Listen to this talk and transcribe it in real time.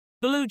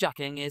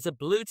Bluejacking is a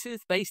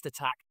Bluetooth-based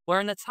attack where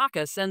an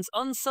attacker sends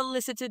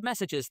unsolicited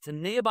messages to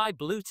nearby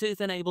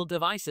Bluetooth-enabled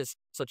devices,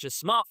 such as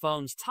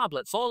smartphones,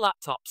 tablets, or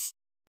laptops.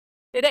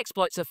 It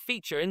exploits a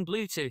feature in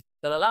Bluetooth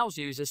that allows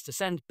users to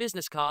send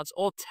business cards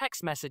or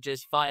text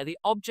messages via the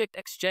Object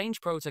Exchange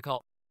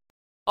Protocol.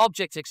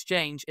 Object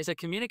Exchange is a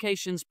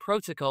communications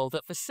protocol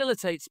that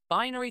facilitates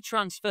binary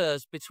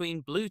transfers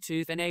between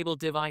Bluetooth-enabled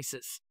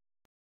devices.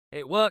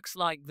 It works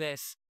like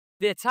this.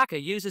 The attacker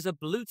uses a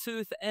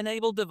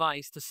Bluetooth-enabled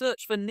device to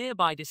search for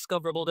nearby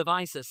discoverable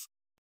devices.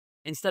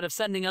 Instead of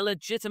sending a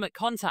legitimate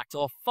contact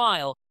or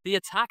file, the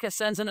attacker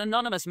sends an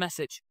anonymous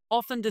message,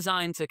 often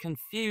designed to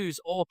confuse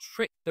or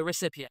trick the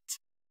recipient.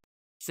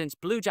 Since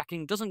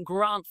bluejacking doesn't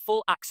grant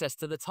full access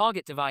to the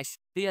target device,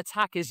 the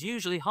attack is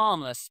usually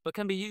harmless but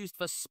can be used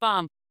for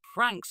spam,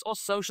 pranks, or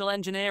social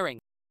engineering.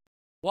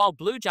 While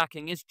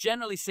bluejacking is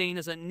generally seen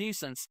as a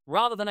nuisance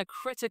rather than a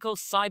critical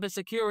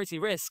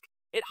cybersecurity risk,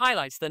 it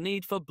highlights the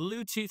need for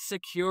Bluetooth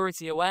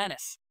security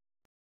awareness.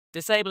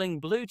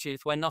 Disabling Bluetooth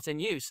when not in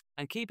use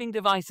and keeping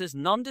devices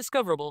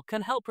non-discoverable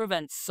can help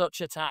prevent such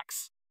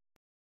attacks.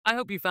 I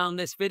hope you found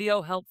this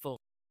video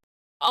helpful.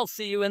 I'll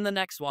see you in the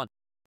next one.